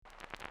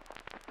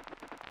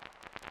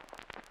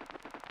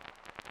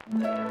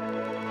Welcome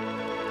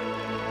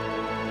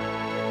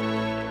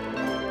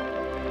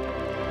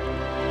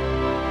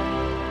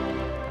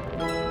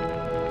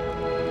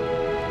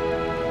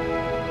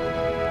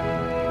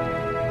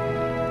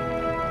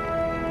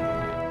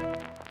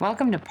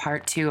to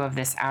part 2 of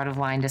this Out of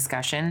Line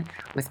discussion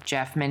with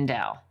Jeff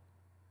Mindell.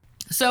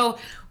 So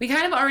we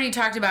kind of already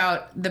talked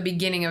about the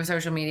beginning of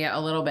social media a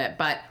little bit,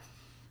 but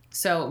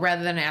so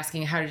rather than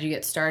asking how did you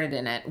get started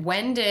in it,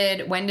 when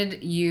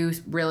did you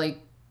really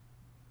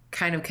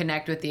kind of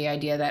connect with the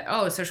idea that,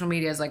 oh, social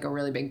media is like a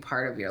really big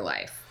part of your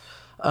life?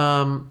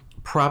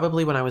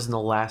 Probably when I was in the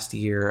last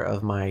year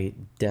of my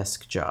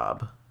desk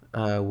job.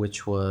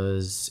 Which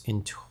was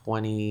in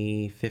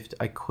 2015.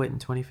 I quit in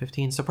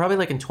 2015. So probably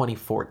like in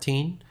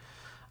 2014,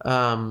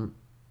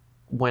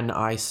 when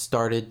I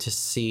started to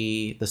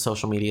see the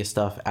social media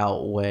stuff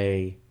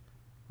outweigh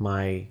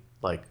my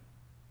like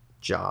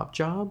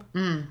job.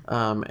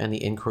 And the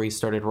inquiries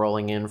started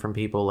rolling in from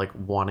people like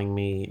wanting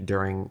me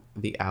during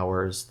the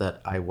hours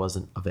that I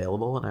wasn't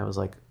available. And I was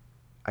like,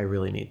 I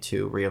really need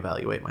to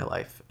reevaluate my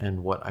life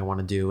and what I want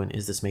to do. And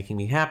is this making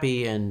me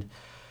happy? And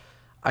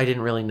I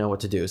didn't really know what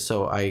to do,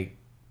 so I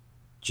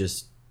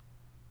just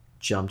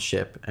jumped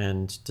ship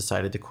and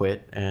decided to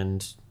quit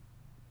and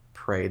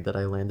prayed that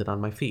I landed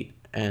on my feet.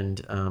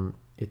 And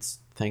it's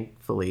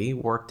thankfully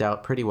worked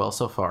out pretty well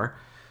so far.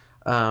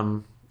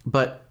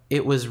 But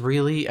it was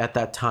really at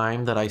that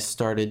time that I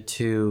started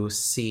to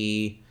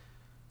see,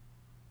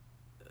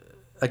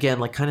 again,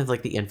 like kind of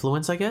like the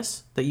influence, I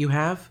guess, that you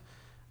have.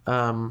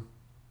 And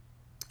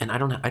I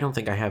don't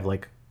think I have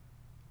like,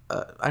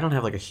 I don't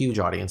have like a huge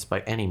audience by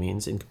any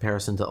means in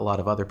comparison to a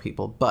lot of other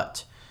people,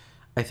 but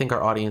I think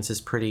our audience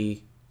is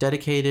pretty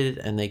dedicated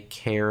and they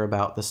care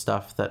about the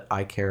stuff that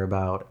I care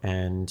about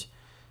and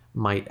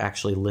might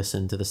actually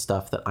listen to the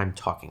stuff that I'm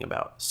talking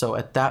about. So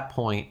at that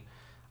point,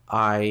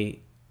 I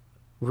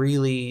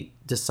really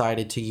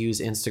decided to use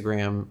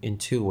Instagram in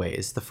two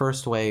ways. The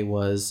first way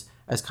was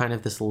as kind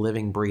of this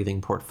living,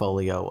 breathing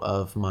portfolio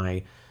of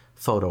my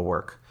photo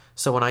work.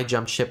 So when I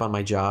jumped ship on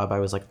my job, I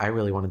was like, I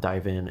really want to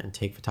dive in and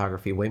take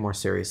photography way more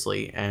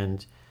seriously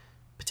and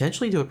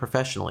potentially do it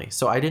professionally.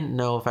 So I didn't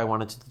know if I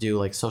wanted to do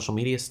like social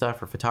media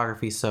stuff or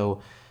photography.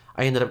 So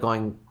I ended up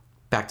going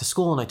back to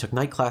school and I took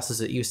night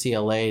classes at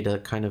UCLA to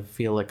kind of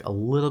feel like a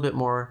little bit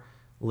more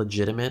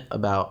legitimate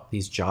about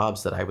these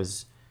jobs that I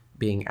was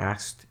being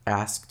asked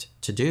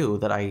to do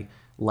that I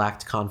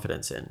lacked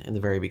confidence in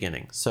the very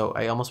beginning. So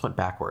I almost went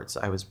backwards.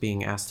 I was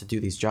being asked to do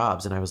these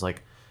jobs and I was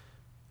like,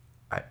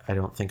 I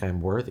don't think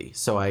I'm worthy.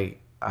 So I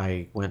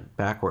went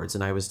backwards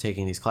and I was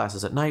taking these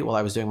classes at night while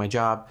I was doing my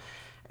job.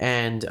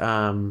 And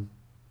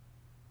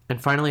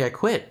finally I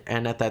quit.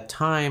 And at that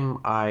time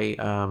I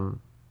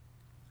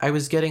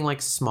was getting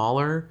like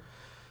smaller,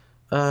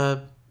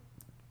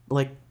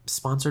 like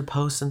sponsored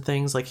posts and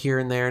things like here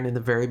and there. And in the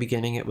very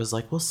beginning it was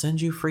like, we'll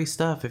send you free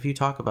stuff if you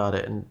talk about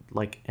it. And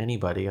like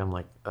anybody, I'm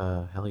like,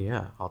 hell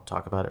yeah, I'll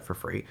talk about it for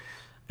free.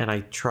 And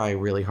I try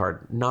really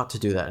hard not to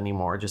do that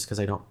anymore just because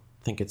I don't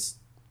think it's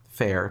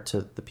fair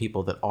to the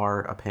people that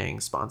are a paying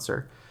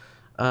sponsor.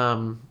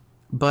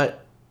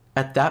 But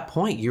at that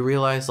point you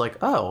realize like,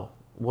 oh,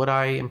 what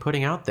I am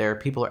putting out there,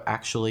 people are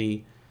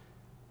actually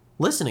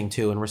listening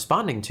to and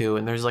responding to,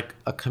 and there's like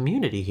a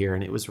community here.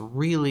 And it was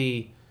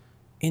really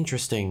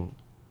interesting,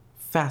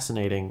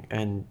 fascinating,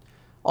 and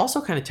also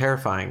kind of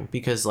terrifying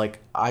because like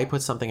I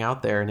put something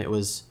out there and it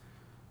was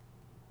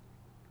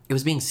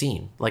being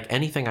seen. Like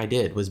anything I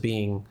did was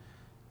being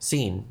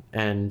seen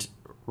and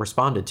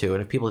responded to.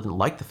 And if people didn't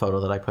like the photo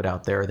that I put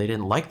out there, or they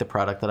didn't like the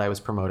product that I was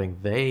promoting,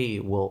 they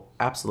will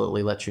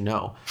absolutely let you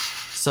know.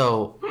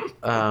 So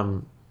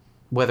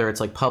whether it's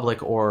like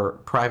public or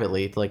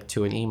privately, like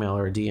to an email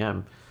or a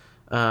DM.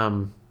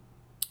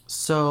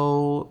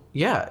 So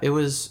yeah, it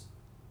was,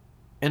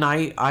 and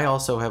I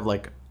also have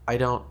like, I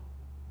don't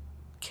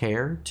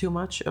care too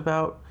much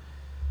about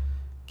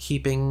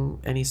keeping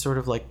any sort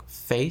of like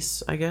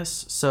face, I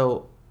guess.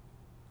 So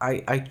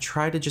I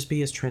try to just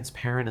be as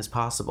transparent as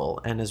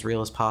possible and as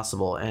real as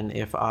possible. And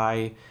if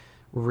I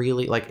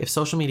really, like, if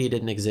social media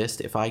didn't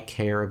exist, if I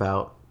care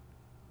about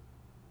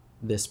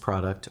this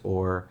product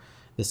or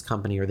this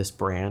company or this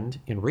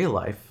brand in real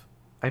life,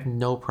 I have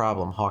no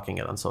problem hawking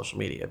it on social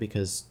media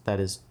because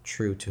that is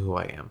true to who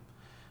I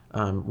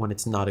am. When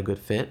it's not a good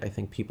fit, I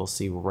think people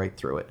see right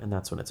through it, and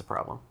that's when it's a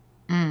problem.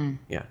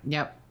 Yeah.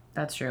 Yep,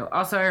 that's true.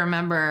 Also, I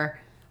remember,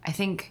 I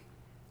think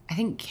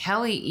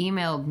Kelly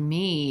emailed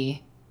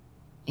me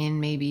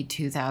in maybe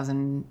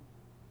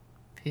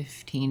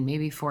 2015,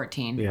 maybe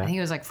 14. Yeah. I think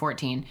it was like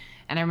 14.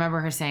 And I remember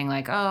her saying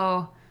like,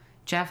 oh,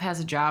 Jeff has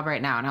a job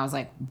right now. And I was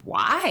like,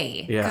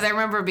 why? Yeah. Because I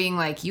remember being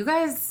like, you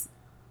guys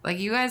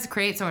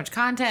create so much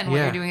content and what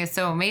Yeah. you're doing is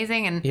so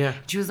amazing. And Yeah.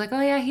 she was like,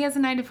 oh yeah, he has a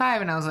 9 to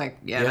 5. And I was like,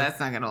 yeah. That's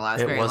not going to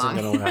last very long. It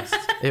wasn't going to last.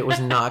 It was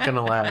not going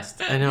to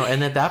last. I know.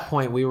 And at that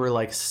point we were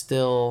like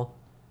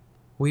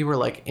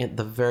in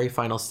the very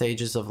final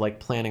stages of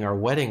like planning our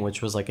wedding,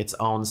 which was like its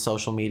own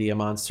social media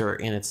monster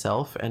in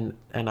itself. And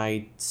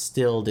I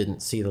still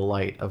didn't see the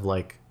light of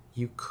like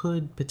you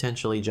could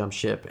potentially jump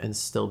ship and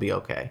still be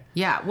okay.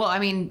 Yeah. Well, I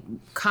mean,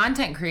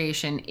 content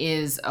creation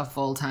is a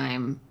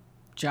full-time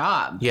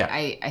job. Yeah.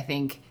 I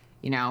think,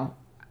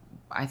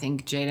 I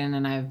think Jaden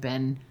and I have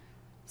been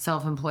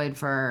self-employed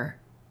for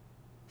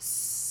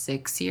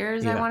 6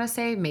 years, I Yeah. want to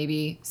say,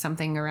 maybe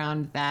something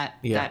around that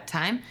Yeah. that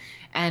time.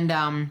 And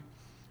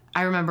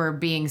I remember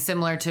being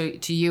similar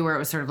to you, where it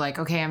was sort of like,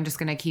 okay, I'm just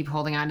going to keep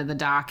holding onto the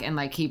dock and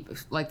like keep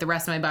like the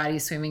rest of my body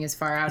swimming as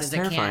far out It's as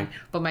terrifying. I can,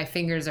 but my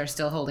fingers are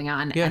still holding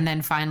on. Yeah. And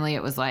then finally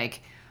it was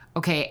like,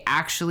 okay,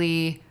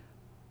 actually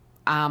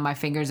my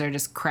fingers are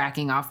just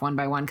cracking off one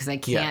by one because I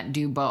can't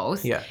do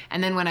both. Yeah.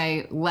 And then when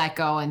I let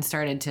go and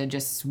started to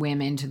just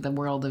swim into the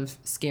world of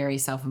scary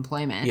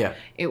self-employment, Yeah.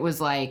 it was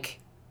like,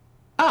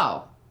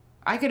 oh,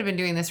 I could have been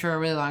doing this for a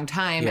really long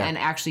time Yeah. and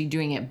actually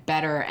doing it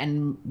better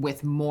and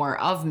with more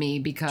of me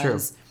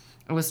because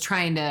I was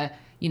trying to,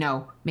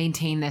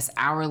 maintain this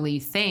hourly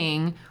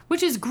thing,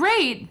 which is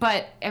great.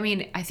 But I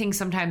mean, I think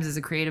sometimes as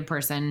a creative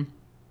person,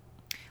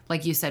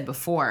 like you said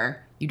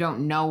before, you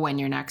don't know when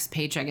your next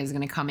paycheck is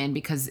going to come in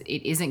because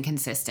it isn't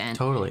consistent.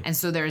 Totally. And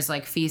so there's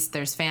like feast,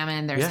 there's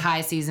famine, there's Yeah.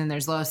 high season,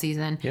 there's low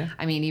season. Yeah.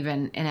 I mean,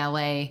 even in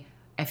LA,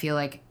 I feel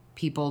like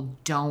people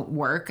don't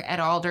work at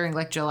all during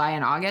like July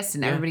and August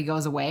and everybody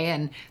goes away.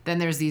 And then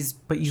there's these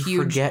But you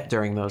huge... forget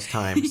during those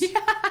times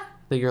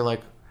that you're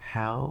like,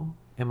 how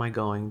am I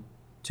going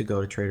to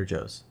go to Trader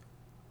Joe's?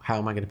 How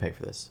am I going to pay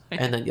for this?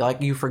 And then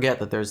like you forget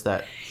that there's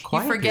that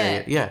quiet you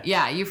forget. period.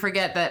 Yeah. Yeah. You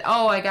forget that,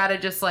 oh, I got to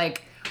just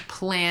like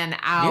plan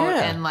out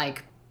Yeah. and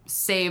like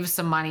save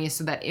some money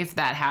so that if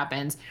that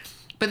happens.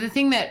 But the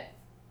thing that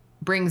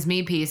brings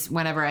me peace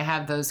whenever I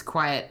have those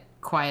quiet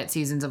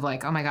seasons of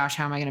like, oh my gosh,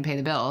 how am I going to pay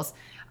the bills?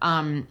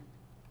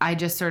 I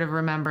just sort of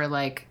remember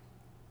like,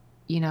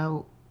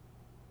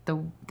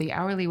 the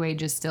hourly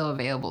wage is still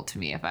available to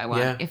me if I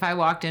want. Yeah. If I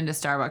walked into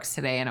Starbucks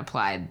today and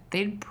applied,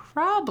 they'd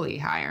probably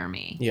hire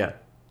me. Yeah.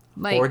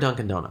 Like Or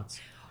Dunkin' Donuts.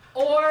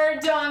 or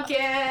Dunkin'.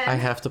 I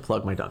have to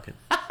plug my Dunkin'.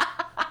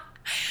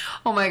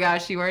 Oh my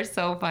gosh, you are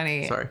so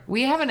funny. Sorry.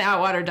 We have an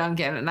Atwater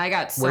Dunkin', and I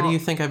got so... Where do you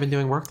think I've been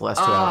doing work the last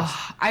 2 hours?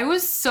 I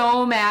was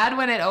so mad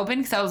when it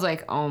opened because I was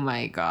like, oh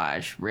my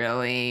gosh,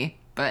 really?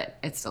 But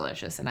it's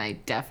delicious, and I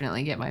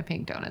definitely get my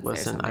pink donuts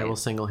Listen, there. I will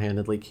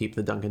single-handedly keep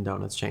the Dunkin'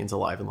 Donuts chains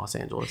alive in Los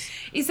Angeles.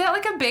 Is that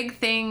like a big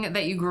thing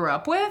that you grew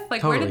up with?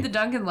 Like, where Totally. did the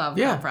Dunkin' love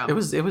Yeah, come from?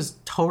 it was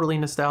totally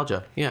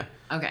nostalgia. Yeah.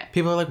 Okay.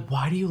 People are like,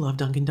 why do you love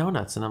Dunkin'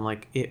 Donuts? And I'm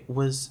like, it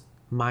was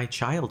my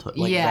childhood.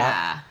 Like Yeah.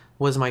 that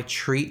was my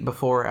treat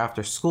before or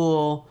after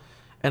school.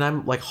 And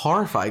I'm like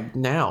horrified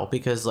now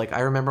because like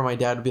I remember my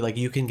dad would be like,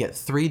 you can get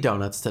 3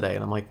 donuts today.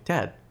 And I'm like,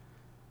 Dad,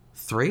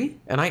 3?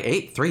 And I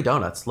ate 3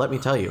 donuts. Let me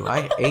tell you,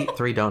 I ate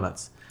 3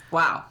 donuts.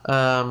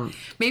 Wow.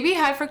 Maybe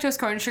high fructose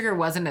corn sugar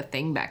wasn't a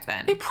thing back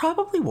then. It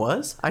probably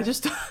was. I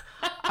just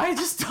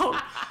don't,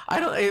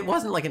 it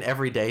wasn't like an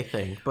everyday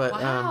thing, but,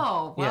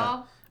 Wow. yeah.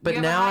 Well, But you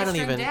have now a I don't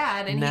high-strung even,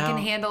 dad, and now, he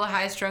can handle a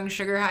high-strung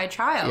sugar high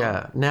child.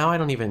 yeah, now I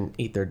don't even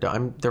eat their,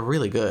 they're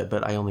really good,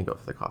 but I only go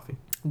for the coffee.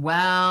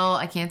 Well,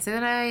 I can't say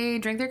that I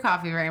drink their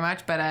coffee very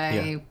much, but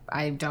Yeah.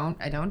 I don't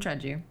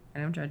judge you. I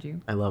don't judge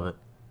you. I love it.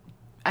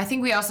 I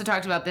think we also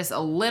talked about this a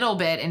little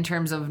bit in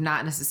terms of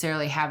not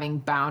necessarily having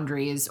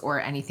boundaries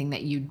or anything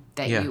that you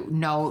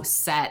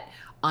set,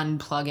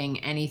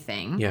 unplugging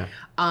anything. Yeah.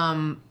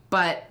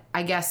 But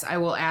I guess I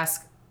will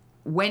ask,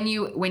 when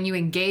you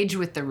engage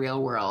with the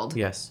real world,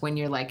 Yes. when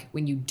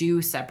you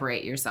do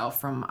separate yourself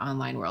from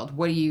online world,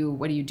 what do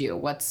you do?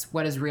 What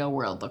does real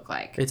world look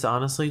like? It's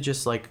honestly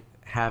just like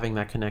having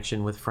that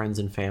connection with friends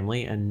and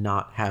family and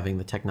not having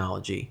the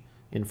technology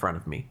in front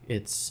of me.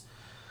 It's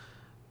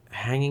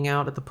hanging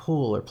out at the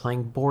pool or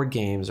playing board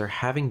games or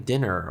having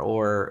dinner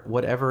or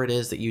whatever it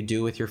is that you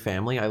do with your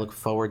family. I look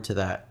forward to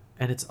that.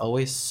 And it's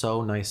always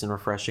so nice and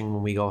refreshing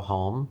when we go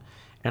home.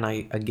 And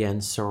I,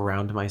 again,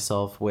 surround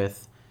myself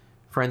with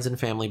friends and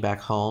family back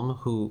home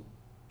who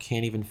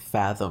can't even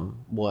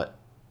fathom what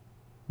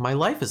my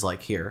life is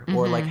like here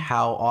or like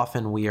how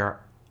often we are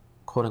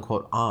quote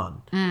unquote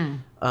on.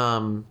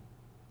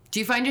 Do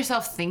you find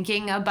yourself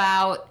thinking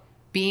about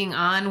being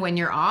on when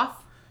you're off?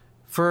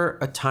 For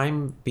a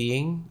time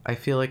being, I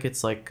feel like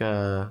it's like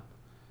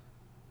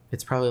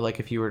it's probably like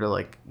if you were to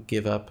like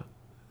give up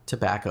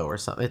tobacco or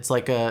something. It's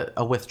like a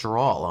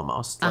withdrawal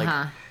almost.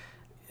 Like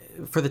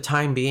for the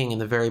time being, in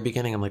the very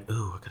beginning, I'm like,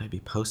 ooh, what could I be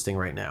posting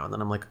right now? And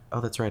then I'm like, oh,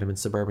 that's right, I'm in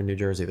suburban New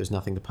Jersey. There's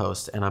nothing to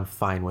post, and I'm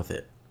fine with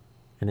it.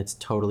 And it's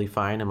totally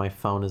fine, and my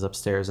phone is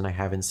upstairs, and I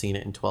haven't seen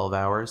it in 12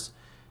 hours.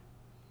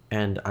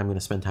 And I'm going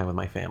to spend time with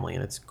my family,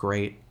 and it's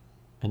great,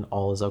 and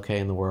all is okay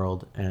in the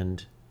world,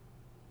 and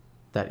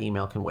that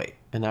email can wait.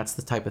 And that's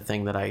the type of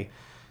thing that I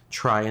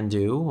try and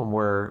do when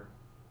we're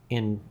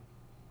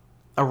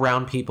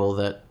around people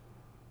that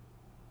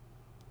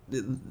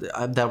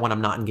when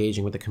I'm not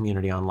engaging with the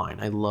community online.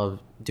 I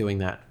love doing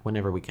that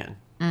whenever we can.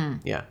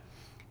 Yeah.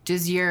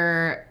 Does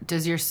your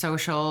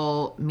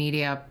social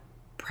media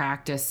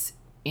practice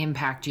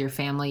impact your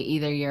family,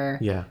 either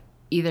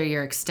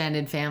your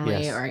extended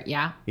family Yes. or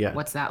yeah?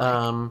 What's that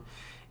like?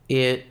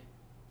 It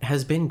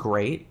has been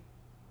great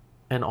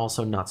and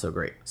also not so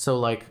great. So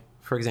like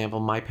for example,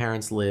 my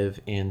parents live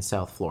in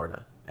South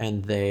Florida,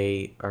 and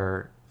they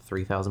are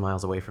 3,000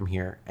 miles away from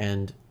here,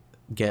 and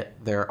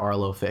get their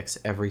Arlo fix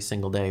every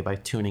single day by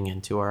tuning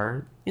into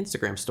our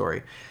Instagram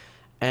story.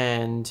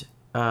 And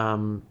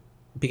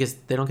because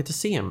they don't get to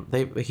see him.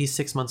 He's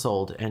 6 months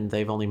old, and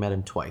they've only met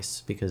him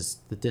twice because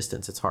the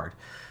distance, it's hard.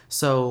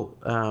 So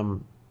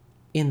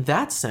in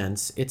that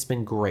sense, it's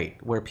been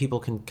great where people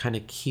can kind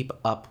of keep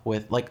up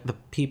with, like, the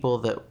people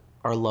that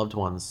our loved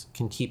ones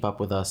can keep up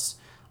with us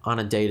on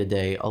a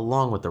day-to-day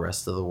along with the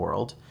rest of the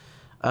world.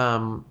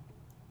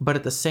 But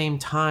at the same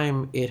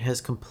time, it has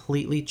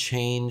completely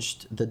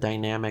changed the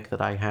dynamic that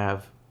I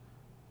have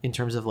in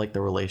terms of, like,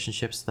 the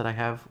relationships that I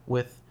have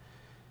with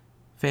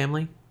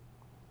family.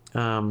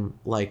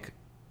 Like,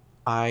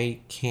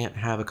 I can't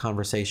have a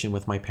conversation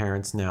with my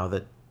parents now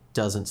that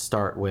doesn't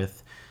start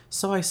with,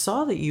 so I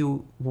saw that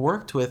you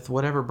worked with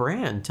whatever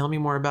brand. Tell me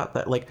more about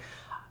that. Like,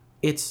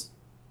 it's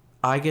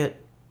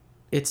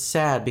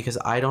sad because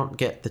I don't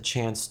get the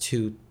chance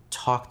to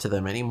talk to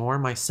them anymore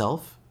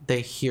myself. They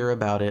hear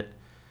about it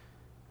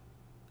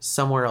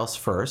somewhere else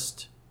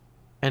first.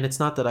 And it's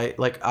not that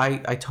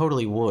I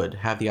totally would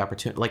have the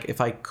opportunity. Like,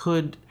 if I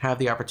could have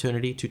the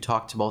opportunity to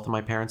talk to both of my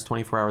parents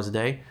 24 hours a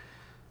day,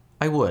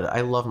 I would.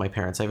 I love my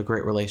parents. I have a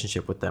great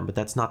relationship with them, but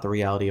that's not the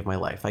reality of my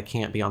life. I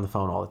can't be on the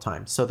phone all the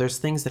time. So there's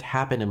things that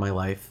happen in my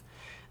life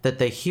that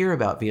they hear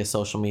about via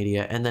social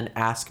media and then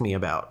ask me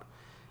about.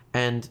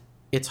 And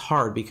it's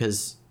hard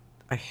because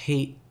I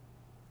hate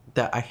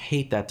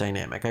that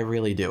dynamic. I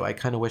really do. I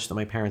kind of wish that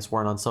my parents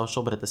weren't on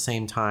social, but at the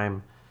same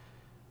time,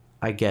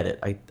 I get it.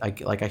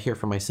 I hear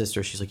from my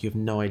sister. She's like, you have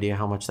no idea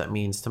how much that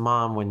means to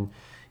mom when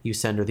you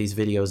send her these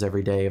videos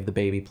every day of the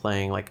baby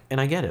playing. Like,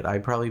 and I get it.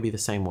 I'd probably be the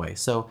same way.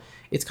 So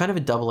it's kind of a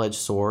double-edged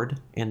sword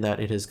in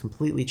that it has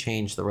completely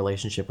changed the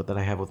relationship that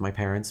I have with my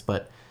parents,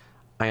 but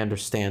I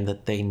understand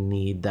that they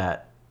need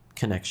that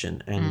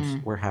connection,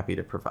 and we're happy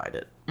to provide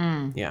it.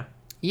 Yeah.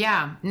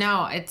 Yeah,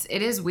 no, it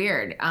is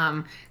weird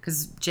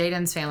because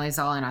Jaden's family is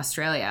all in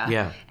Australia.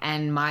 Yeah.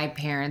 And my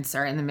parents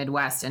are in the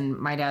Midwest, and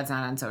my dad's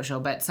not on social.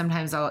 But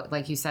sometimes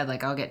like you said,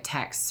 like, I'll get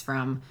texts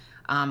from,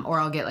 or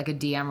I'll get like a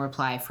DM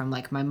reply from,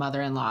 like, my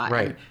mother-in-law.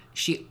 Right. And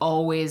she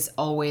always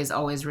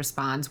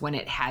responds when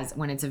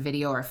it's a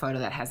video or a photo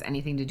that has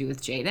anything to do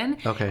with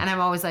Jaden. Okay. And I'm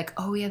always like,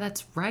 oh yeah,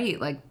 that's right.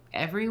 Like,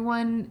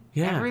 everyone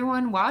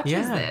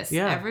watches this.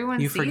 Yeah.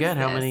 Everyone you sees forget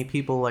how this. many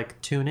people, like,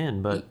 tune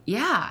in, but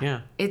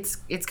Yeah.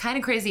 It's kind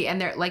of crazy.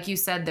 And there, like you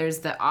said, there's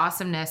the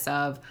awesomeness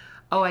of,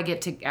 oh, I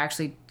get to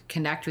actually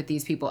connect with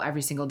these people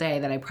every single day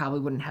that I probably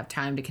wouldn't have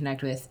time to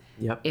connect with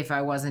if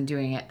I wasn't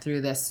doing it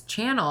through this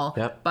channel.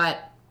 Yep.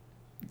 But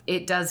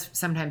it does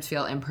sometimes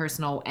feel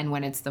impersonal, and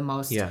when it's the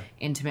most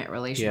intimate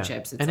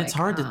relationships, it's it's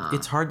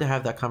hard to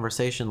have that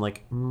conversation.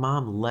 Like,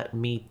 Mom, let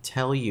me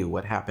tell you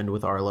what happened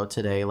with Arlo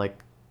today.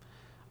 Like,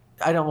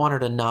 I don't want her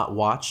to not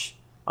watch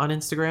on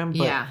Instagram,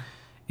 but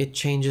it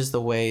changes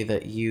the way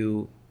that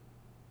you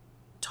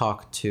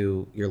talk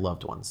to your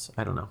loved ones.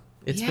 I don't know.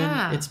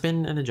 It's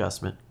been an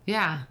adjustment.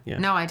 Yeah.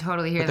 No, I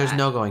totally hear that. But there's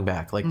no going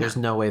back. Like, there's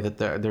no way that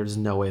they're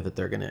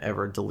going to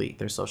ever delete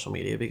their social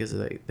media because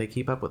they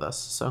keep up with us.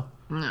 So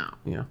no.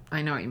 Yeah.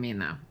 I know what you mean,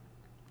 though.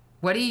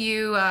 What are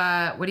you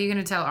going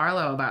to tell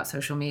Arlo about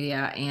social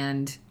media,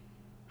 and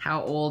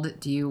how old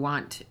do you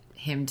want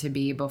him to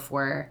be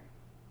before?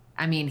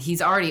 I mean,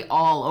 he's already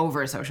all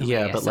over social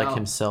media. Yeah, but like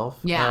himself.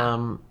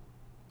 Yeah.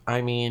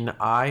 I mean,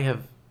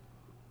 I've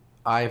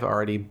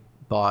already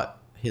bought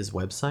his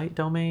website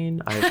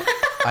domain.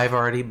 I've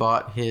already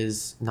bought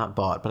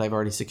I've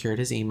already secured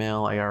his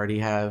email. I already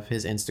have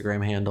his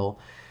Instagram handle.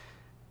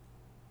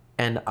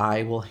 And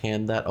I will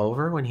hand that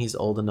over when he's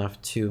old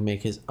enough to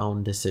make his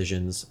own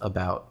decisions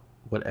about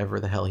whatever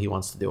the hell he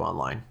wants to do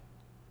online.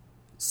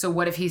 So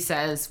what if he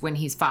says when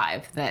he's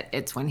 5 that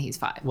it's when he's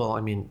 5? Well,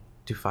 I mean,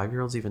 do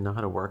 5-year-olds even know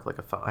how to work like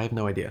a phone? I have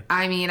no idea.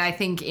 I mean, I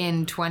think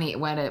in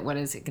what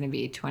is it going to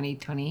be?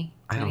 2020?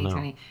 I don't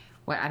know.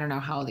 I don't know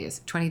how old he is.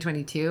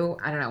 2022?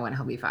 I don't know when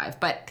he'll be 5.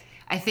 But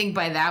I think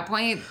by that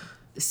point,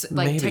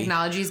 like,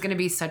 technology is going to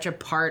be such a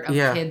part of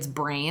kids'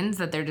 brains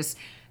that they're just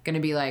going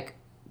to be like,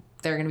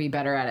 they're going to be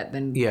better at it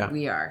than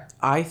we are.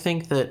 I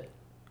think that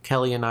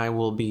Kelly and I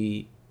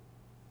we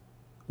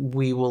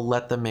will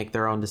let them make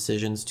their own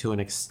decisions to an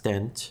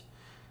extent,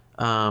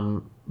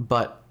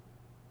 but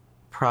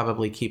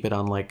probably keep it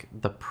on, like,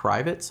 the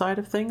private side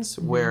of things.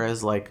 Mm-hmm.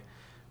 Whereas, like,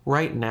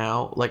 right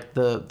now, like,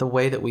 the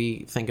way that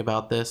we think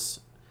about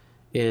this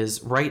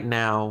is, right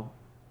now,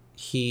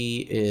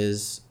 he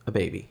is a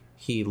baby.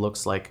 He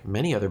looks like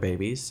many other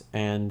babies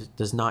and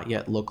does not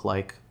yet look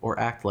like or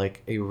act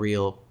like a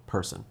real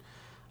person.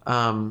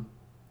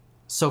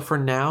 So for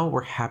now,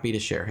 we're happy to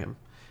share him.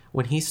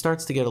 When he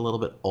starts to get a little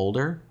bit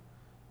older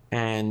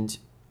and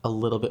a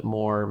little bit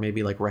more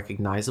maybe, like,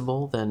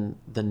 recognizable than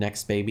the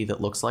next baby that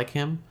looks like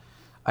him,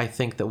 I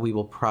think that we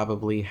will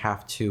probably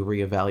have to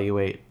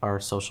reevaluate our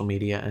social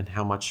media and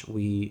how much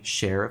we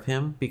share of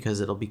him, because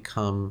it'll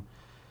become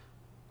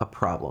a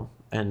problem.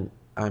 And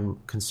I'm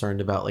concerned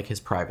about, like, his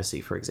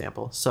privacy, for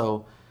example.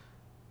 So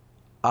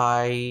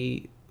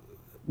I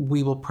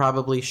we will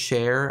probably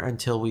share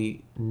until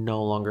we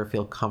no longer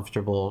feel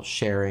comfortable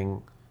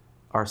sharing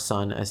our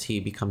son as he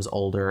becomes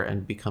older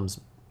and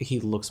he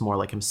looks more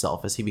like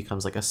himself as he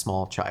becomes like a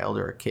small child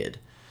or a kid.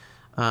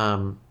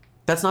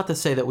 That's not to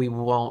say that we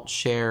won't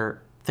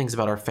share things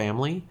about our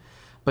family,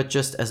 but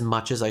just as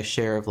much as I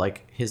share of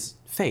like his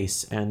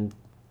face, and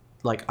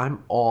like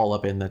I'm all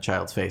up in the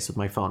child's face with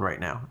my phone right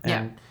now.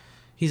 And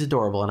he's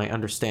adorable, and I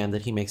understand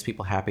that he makes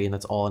people happy, and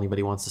that's all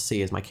anybody wants to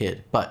see is my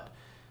kid. But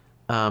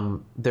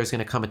there's going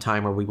to come a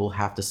time where we will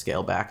have to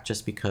scale back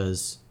just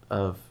because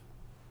of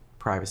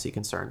privacy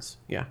concerns.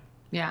 Yeah.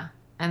 Yeah.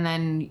 And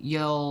then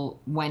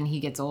when he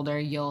gets older,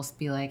 you'll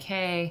be like,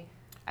 hey,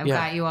 I've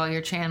got you all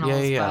your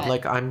channels. Yeah. But...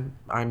 Like,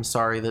 I'm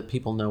sorry that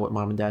people know what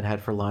mom and dad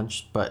had for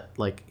lunch, but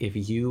like,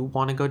 if you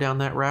want to go down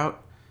that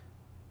route,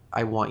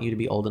 I want you to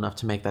be old enough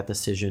to make that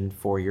decision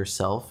for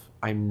yourself.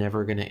 I'm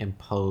never going to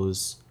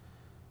impose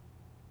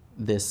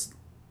this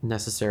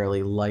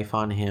necessarily life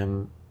on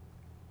him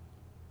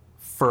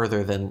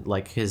further than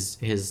like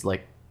his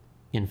like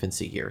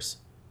infancy years,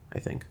 I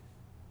think.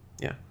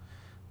 Yeah.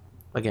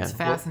 Again,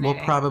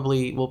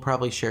 we'll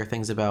probably share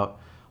things about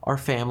our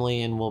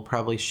family, and we'll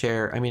probably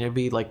share. I mean,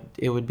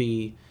 it would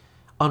be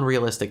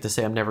unrealistic to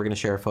say I'm never going to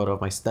share a photo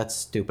of that's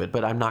stupid,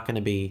 but we're not going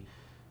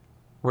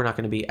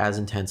to be as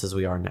intense as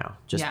we are now,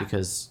 just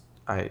because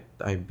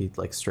I'd be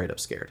like straight up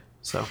scared.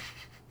 So.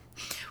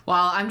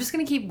 Well, I'm just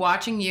going to keep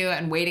watching you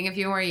and waiting a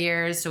few more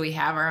years till we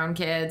have our own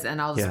kids,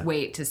 and I'll just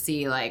wait to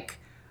see, like,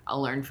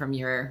 I'll learn from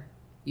your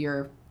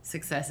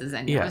successes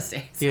and your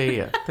mistakes.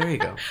 Yeah. There you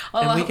go.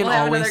 And we can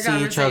always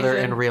see each other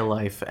in real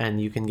life,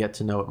 and you can get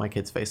to know what my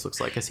kid's face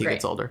looks like as he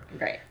gets older.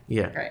 Great.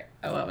 Yeah. Great.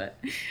 I love it.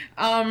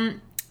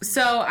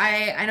 So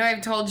I know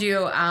I've told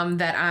you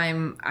that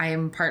I'm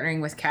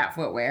partnering with Cat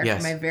Footwear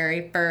for my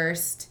very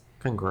first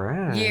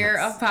year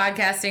of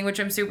podcasting, which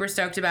I'm super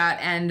stoked about.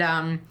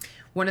 And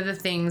one of the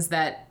things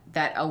that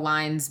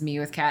aligns me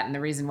with Cat, and the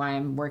reason why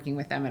I'm working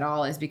with them at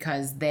all, is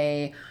because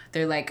they're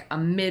like a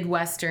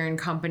Midwestern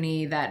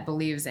company that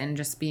believes in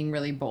just being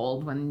really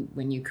bold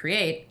when you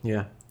create.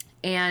 Yeah.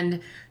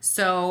 And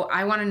so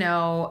I want to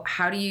know,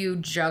 how do you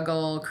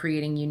juggle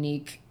creating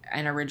unique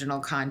and original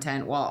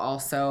content while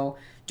also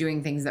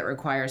doing things that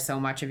require so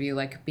much of you,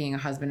 like being a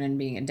husband and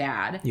being a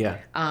dad? Yeah.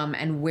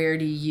 And where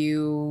do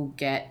you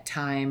get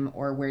time,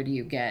 or where do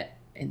you get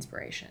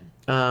inspiration?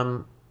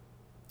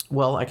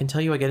 Well, I can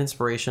tell you I get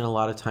inspiration a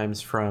lot of times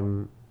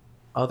from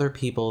other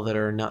people that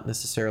are not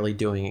necessarily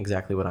doing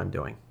exactly what I'm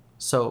doing.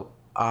 So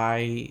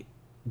I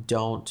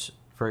don't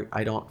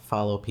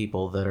follow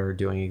people that are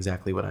doing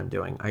exactly what I'm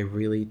doing. I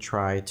really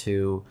try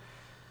to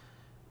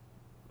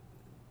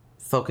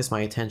focus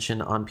my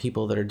attention on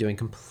people that are doing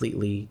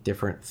completely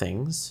different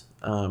things.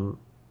 When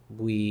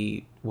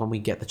we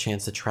get the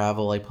chance to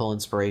travel, I pull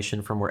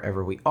inspiration from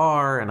wherever we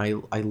are, and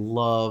I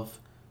love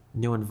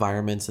new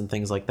environments and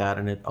things like that,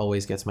 and it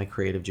always gets my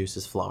creative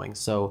juices flowing.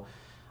 So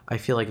I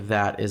feel like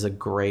that is a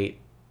great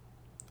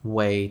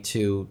way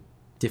to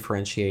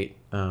differentiate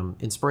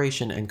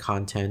inspiration and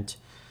content.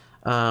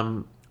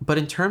 But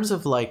in terms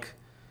of like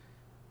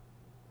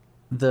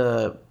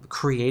the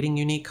creating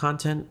unique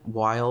content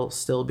while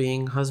still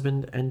being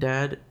husband and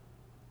dad,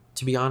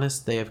 to be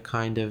honest, they have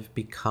kind of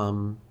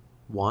become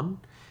one.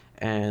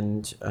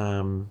 And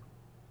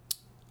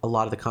a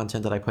lot of the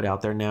content that I put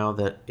out there now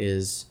that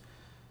is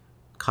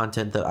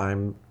content that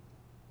I'm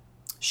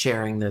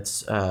sharing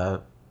that's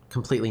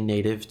completely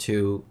native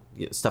to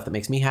stuff that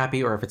makes me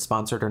happy, or if it's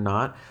sponsored or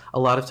not, a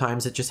lot of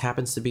times it just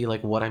happens to be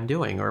like what I'm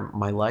doing or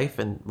my life.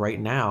 And right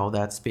now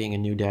that's being a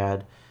new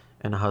dad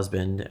and a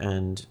husband,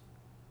 and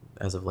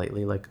as of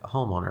lately, like a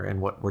homeowner,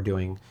 and what we're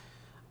doing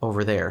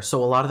over there.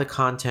 So a lot of the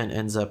content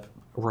ends up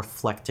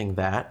reflecting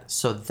that,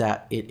 so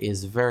that it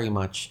is very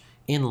much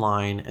in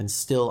line and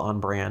still on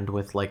brand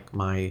with like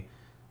my,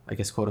 I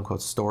guess, quote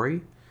unquote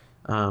story.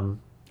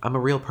 I'm a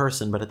real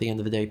person, but at the end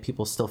of the day,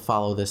 people still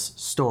follow this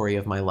story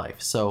of my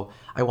life. So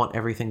I want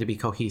everything to be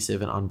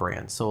cohesive and on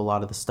brand. So a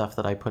lot of the stuff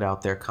that I put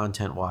out there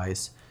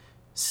content-wise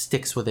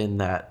sticks within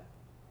that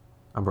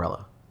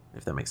umbrella,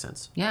 if that makes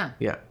sense. Yeah.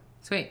 Yeah.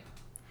 Sweet.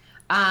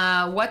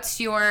 What's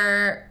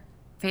your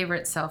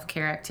favorite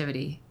self-care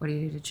activity? What do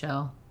you do to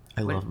chill?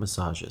 I love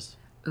massages.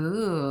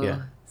 Ooh.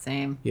 Yeah.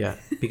 Same. Yeah.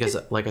 Because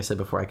like I said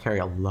before, I carry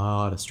a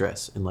lot of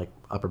stress in like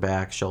upper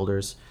back,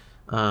 shoulders.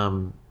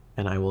 And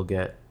I will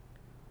get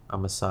a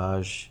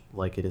massage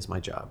like it is my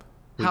job.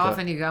 How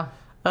often do you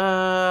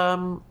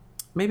go?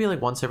 Maybe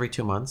like once every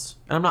 2 months.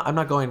 And I'm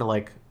not going to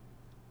like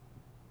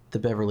the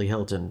Beverly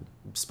Hilton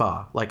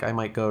spa. Like I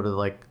might go to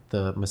like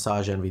the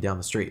Massage Envy down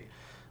the street.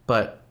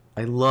 But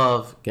I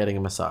love getting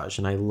a massage,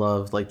 and I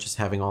love like just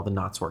having all the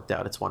knots worked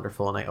out. It's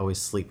wonderful, and I always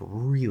sleep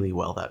really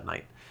well that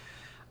night.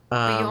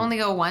 But you only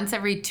go once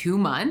every 2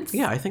 months?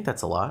 Yeah, I think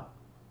that's a lot.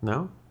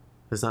 No?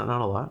 Is that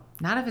not a lot?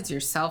 Not if it's your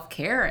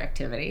self-care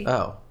activity.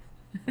 Oh.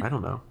 I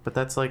don't know, but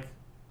that's like,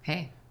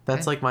 hey,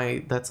 that's like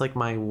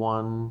my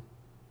one.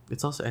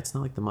 It's not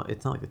like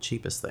the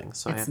cheapest thing,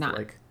 so I have to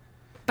like.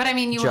 But I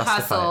mean, you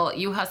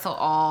hustle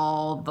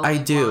all the. I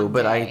do,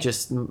 but day.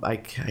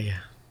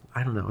 I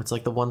I don't know. It's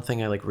like the one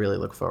thing I like really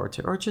look forward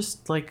to, or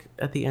just like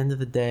at the end of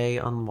the day,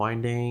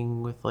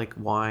 unwinding with like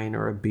wine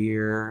or a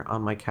beer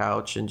on my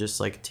couch and just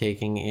like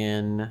taking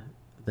in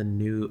the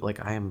new.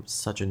 Like I am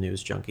such a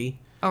news junkie.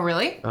 Oh,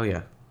 really? Oh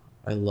yeah,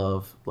 I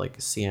love like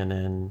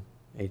CNN,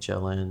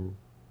 HLN,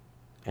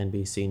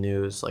 NBC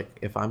News. Like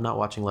if I'm not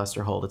watching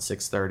Lester Holt at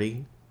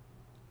 6:30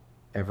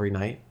 every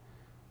night,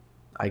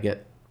 I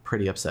get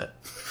pretty upset.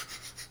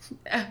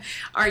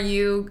 Are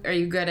you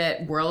good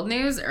at world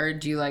news, or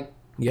do you like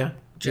Yeah.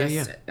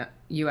 just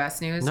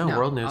U.S. news? No,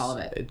 world news. All of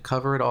it.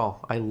 Cover it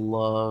all. I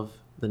love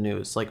the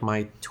news. Like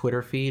my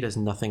Twitter feed is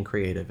nothing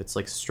creative. It's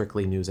like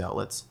strictly news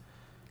outlets.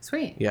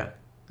 Sweet. Yeah.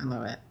 I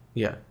love it.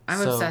 Yeah.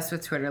 I'm obsessed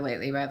with Twitter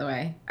lately, by the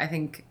way. I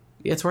think...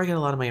 It's where I get a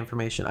lot of my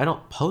information. I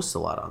don't post a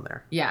lot on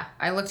there. Yeah.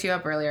 I looked you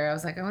up earlier. I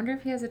was like, I wonder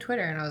if he has a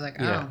Twitter. And I was like,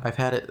 oh. Yeah. I've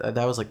had it.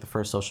 That was like the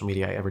first social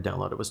media I ever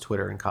downloaded was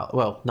Twitter and college.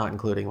 Well, not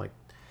including like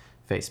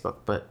Facebook,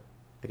 but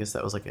I guess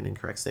that was like an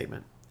incorrect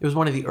statement. It was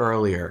one of the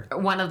earlier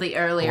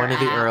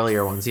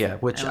ones, yeah.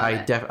 Which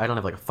I don't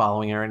have like a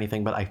following or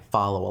anything, but I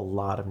follow a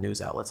lot of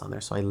news outlets on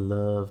there, so I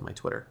love my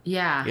Twitter.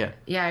 Yeah.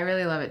 I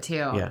really love it too.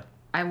 Yeah.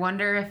 I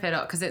wonder if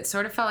it'll, because it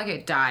sort of felt like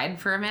it died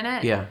for a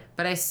minute. Yeah.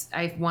 But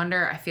I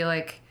wonder. I feel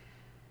like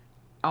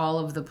all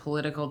of the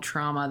political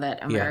trauma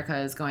that America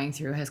is going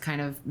through has kind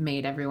of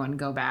made everyone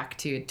go back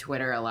to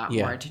Twitter a lot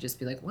more to just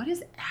be like, what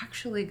is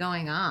actually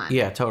going on?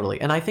 Yeah, totally.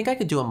 And I think I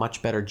could do a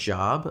much better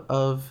job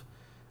of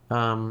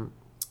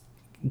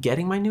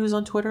getting my news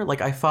on Twitter.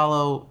 Like I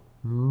follow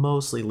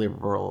mostly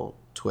liberal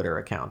Twitter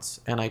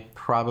accounts, and I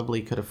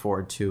probably could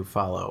afford to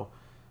follow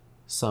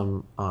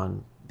some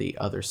on the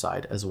other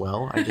side as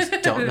well. I just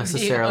don't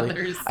necessarily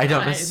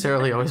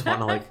always want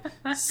to like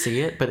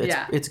see it, but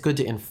it's good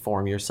to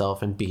inform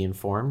yourself and be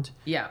informed.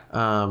 Yeah.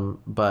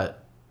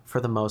 But for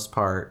the most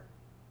part,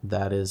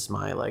 that is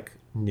my like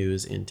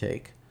news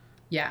intake.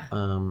 Yeah.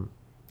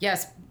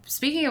 Yes.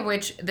 Speaking of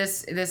which,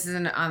 this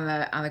isn't on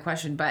the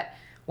question, but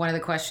one of the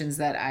questions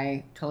that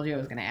I told you I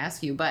was going to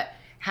ask you, but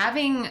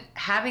having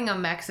a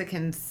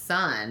Mexican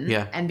son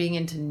and being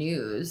into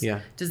news,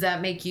 does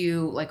that make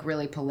you like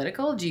really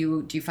political? Do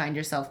you find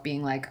yourself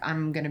being like,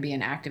 I'm going to be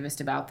an activist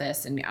about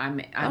this and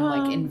I'm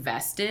like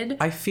invested?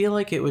 I feel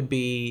like it,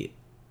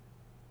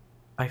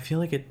 I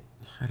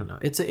don't know.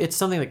 It's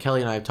something that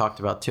Kelly and I have talked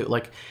about too.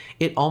 Like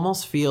it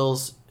almost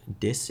feels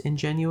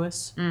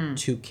disingenuous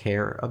to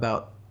care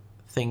about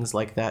things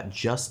like that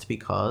just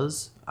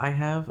because I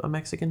have a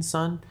Mexican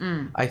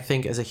son. I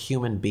think as a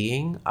human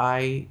being,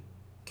 I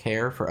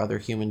care for other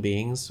human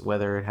beings,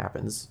 whether it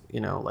happens,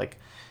 like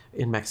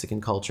in Mexican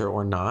culture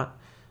or not.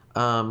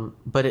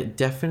 But it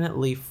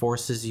definitely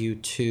forces you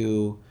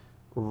to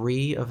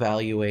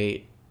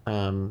reevaluate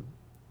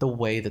the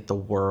way that the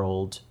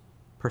world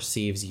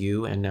perceives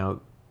you and now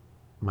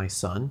my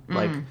son.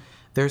 Like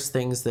there's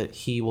things that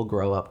he will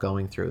grow up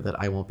going through that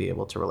I won't be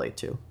able to relate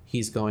to.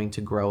 He's going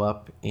to grow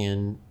up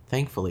in,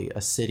 thankfully,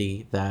 a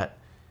city that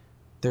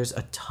there's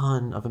a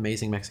ton of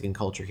amazing Mexican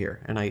culture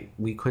here, and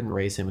we couldn't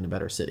raise him in a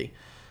better city.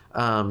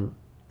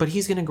 But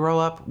he's going to grow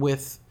up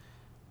with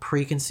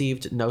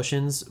preconceived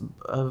notions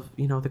of,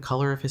 the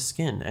color of his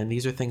skin. And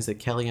these are things that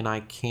Kelly and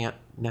I can't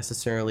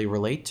necessarily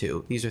relate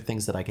to. These are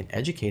things that I can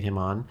educate him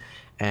on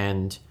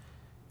and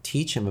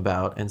teach him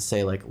about and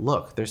say, like,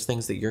 look, there's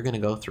things that you're going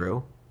to go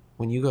through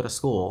when you go to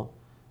school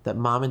that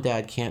mom and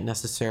dad can't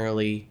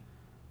necessarily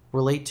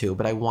relate to,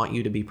 but I want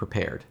you to be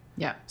prepared.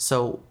 Yeah.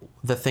 So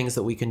the things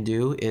that we can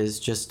do is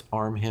just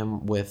arm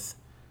him with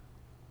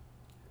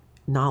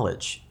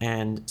knowledge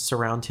and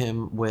surround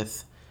him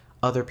with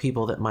other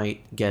people that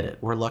might get it.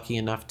 We're lucky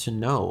enough to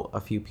know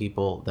a few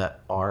people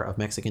that are of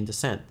Mexican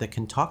descent that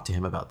can talk to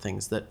him about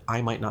things that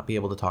I might not be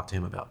able to talk to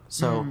him about.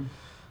 So,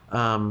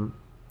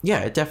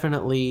 it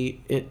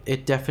definitely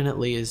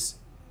is.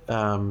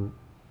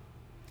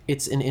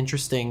 It's an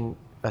interesting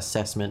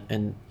assessment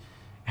and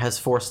has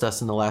forced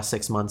us in the last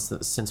 6 months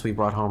since we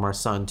brought home our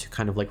son to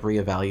kind of like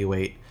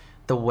reevaluate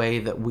the way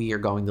that we are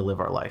going to live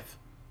our life.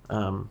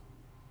 I'm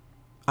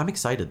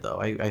excited though.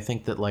 I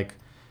think that like,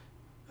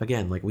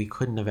 again, like we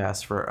couldn't have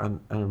asked for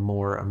a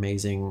more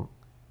amazing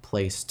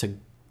place to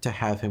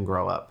have him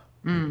grow up.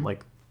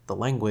 Like the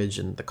language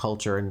and the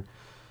culture, and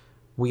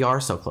we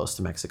are so close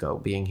to Mexico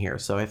being here.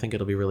 So I think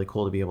it'll be really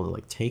cool to be able to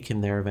like take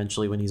him there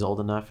eventually when he's old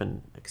enough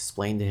and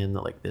explain to him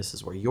that like this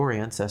is where your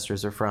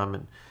ancestors are from,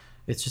 and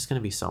it's just going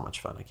to be so much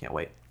fun. I can't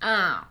wait.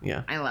 Oh,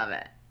 yeah. I love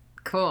it.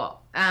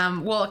 Cool.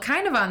 Well,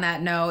 kind of on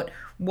that note,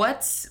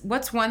 what's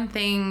one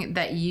thing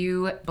that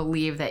you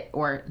believe that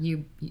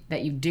you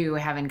do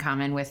have in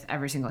common with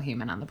every single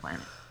human on the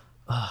planet?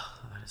 Oh,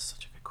 that is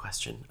such a good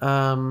question.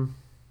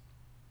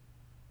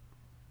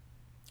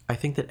 I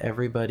think that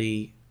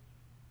everybody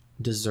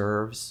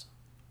deserves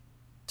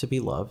to be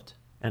loved,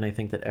 and I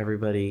think that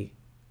everybody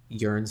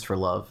yearns for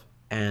love,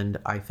 and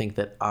I think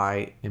that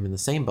I am in the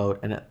same boat,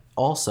 and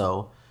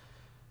also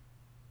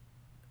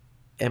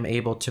am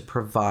able to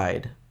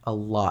provide a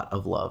lot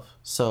of love.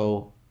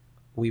 So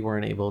we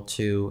weren't able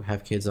to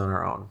have kids on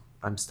our own.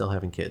 I'm still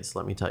having kids,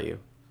 let me tell you.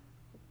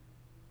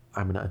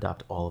 I'm going to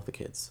adopt all of the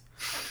kids.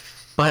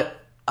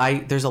 But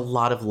there's a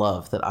lot of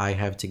love that I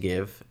have to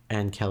give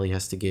and Kelly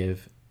has to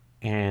give.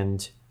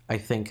 And I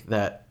think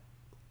that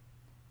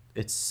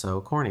it's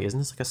so corny. Isn't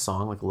this like a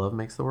song, like love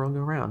makes the world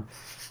go round?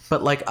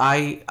 But like,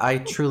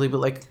 I truly, but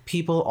like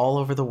people all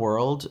over the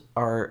world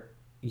are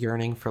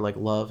yearning for like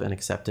love and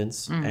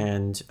acceptance.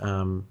 And,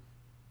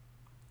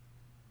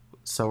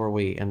 so are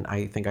we. And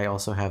I think I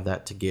also have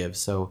that to give.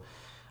 So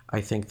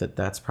I think that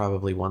that's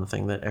probably one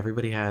thing that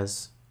everybody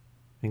has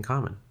in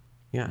common.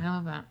 Yeah. I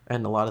love that.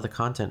 And a lot of the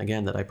content,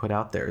 again, that I put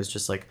out there is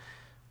just like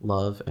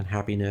love and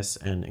happiness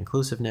and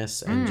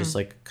inclusiveness and just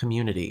like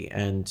community.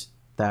 And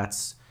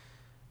that's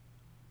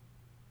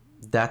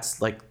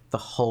like the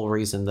whole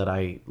reason that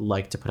I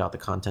like to put out the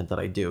content that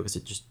I do, because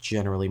it just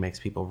generally makes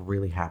people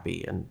really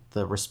happy. And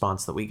the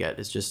response that we get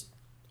is just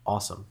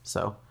awesome.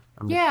 So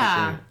I'm gonna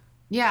keep doing it.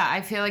 Yeah,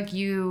 I feel like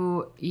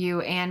you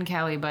and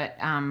Kelly, but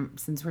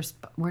since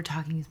we're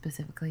talking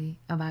specifically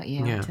about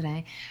you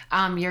today,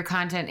 your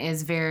content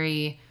is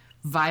very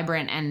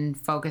vibrant and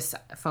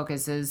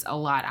focuses a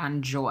lot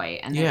on joy,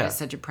 and there is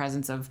such a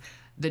presence of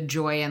the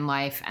joy in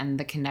life and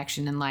the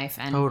connection in life.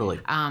 And totally.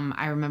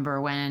 I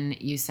remember when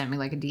you sent me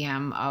like a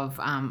DM of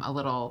a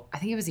little, I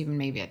think it was even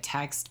maybe a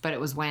text, but it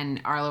was when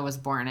Arlo was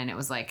born, and it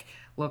was like,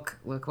 look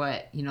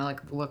what,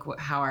 look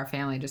how our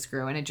family just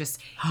grew. And it just,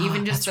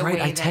 even just the way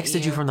that I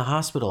texted you from the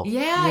hospital.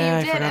 Yeah,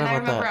 you did. And I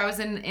remember I was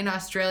in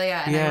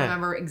Australia, and I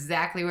remember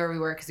exactly where we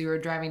were, because we were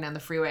driving down the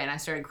freeway, and I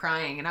started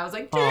crying, and I was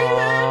like, David,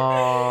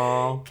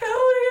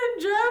 Kelly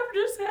and Jeff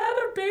just had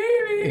a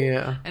baby.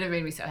 Yeah. And it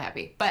made me so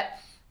happy. But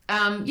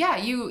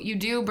you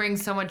do bring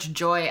so much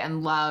joy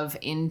and love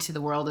into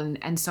the world,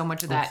 and so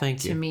much of that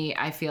to me,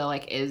 I feel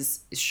like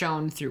is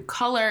shown through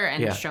color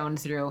and shown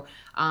through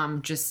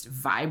just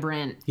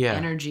vibrant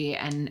energy,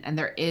 and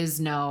there is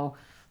no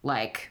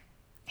like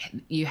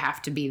you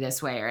have to be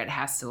this way or it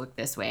has to look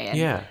this way.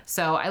 And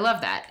so I love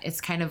that. It's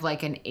kind of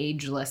like an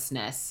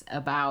agelessness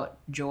about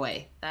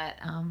joy that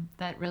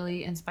that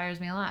really inspires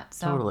me a lot.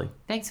 So totally.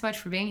 Thanks so much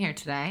for being here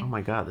today. Oh my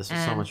God, this was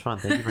so much fun.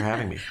 Thank you for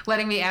having me.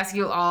 Letting me ask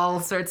you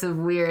all sorts of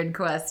weird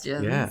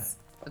questions. Yeah.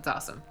 That's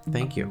awesome.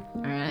 Thank you.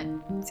 All right.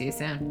 See you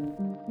soon.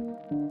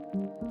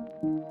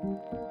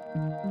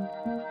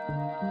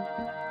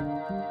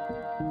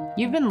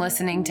 You've been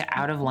listening to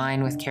Out of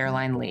Line with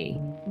Caroline Lee.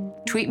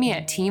 Tweet me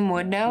at Team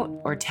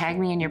Woodnote or tag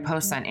me in your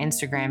posts on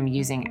Instagram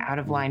using Out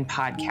of Line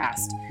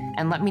Podcast,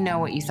 and let me know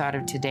what you thought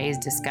of today's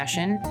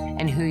discussion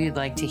and who you'd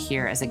like to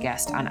hear as a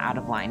guest on Out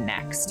of Line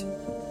next.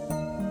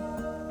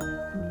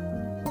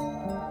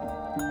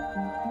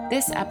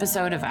 This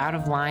episode of Out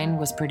of Line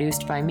was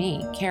produced by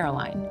me,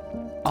 Caroline.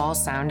 All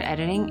sound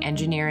editing,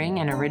 engineering,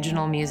 and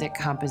original music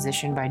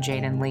composition by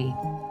Jaden Lee.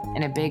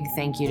 And a big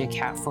thank you to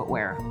Cat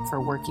Footwear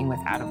for working with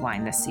Out of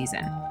Line this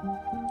season.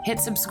 Hit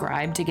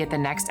subscribe to get the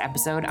next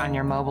episode on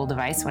your mobile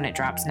device when it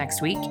drops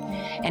next week.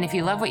 And if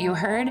you love what you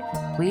heard,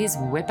 please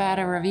whip out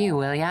a review,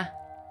 will ya?